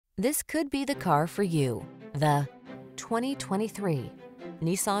This could be the car for you. The 2023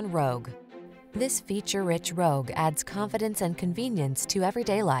 Nissan Rogue. This feature-rich Rogue adds confidence and convenience to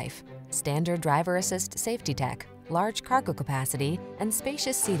everyday life. Standard driver assist safety tech, large cargo capacity, and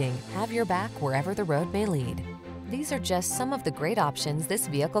spacious seating have your back wherever the road may lead. These are just some of the great options this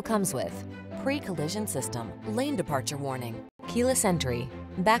vehicle comes with: pre-collision system, lane departure warning, keyless entry,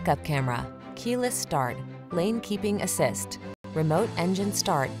 backup camera, keyless start, lane keeping assist, remote engine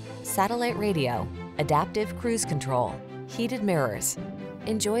start, satellite radio, adaptive cruise control, heated mirrors.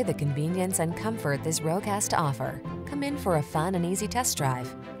 Enjoy the convenience and comfort this Rogue has to offer. Come in for a fun and easy test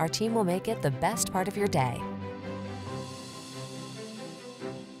drive. Our team will make it the best part of your day.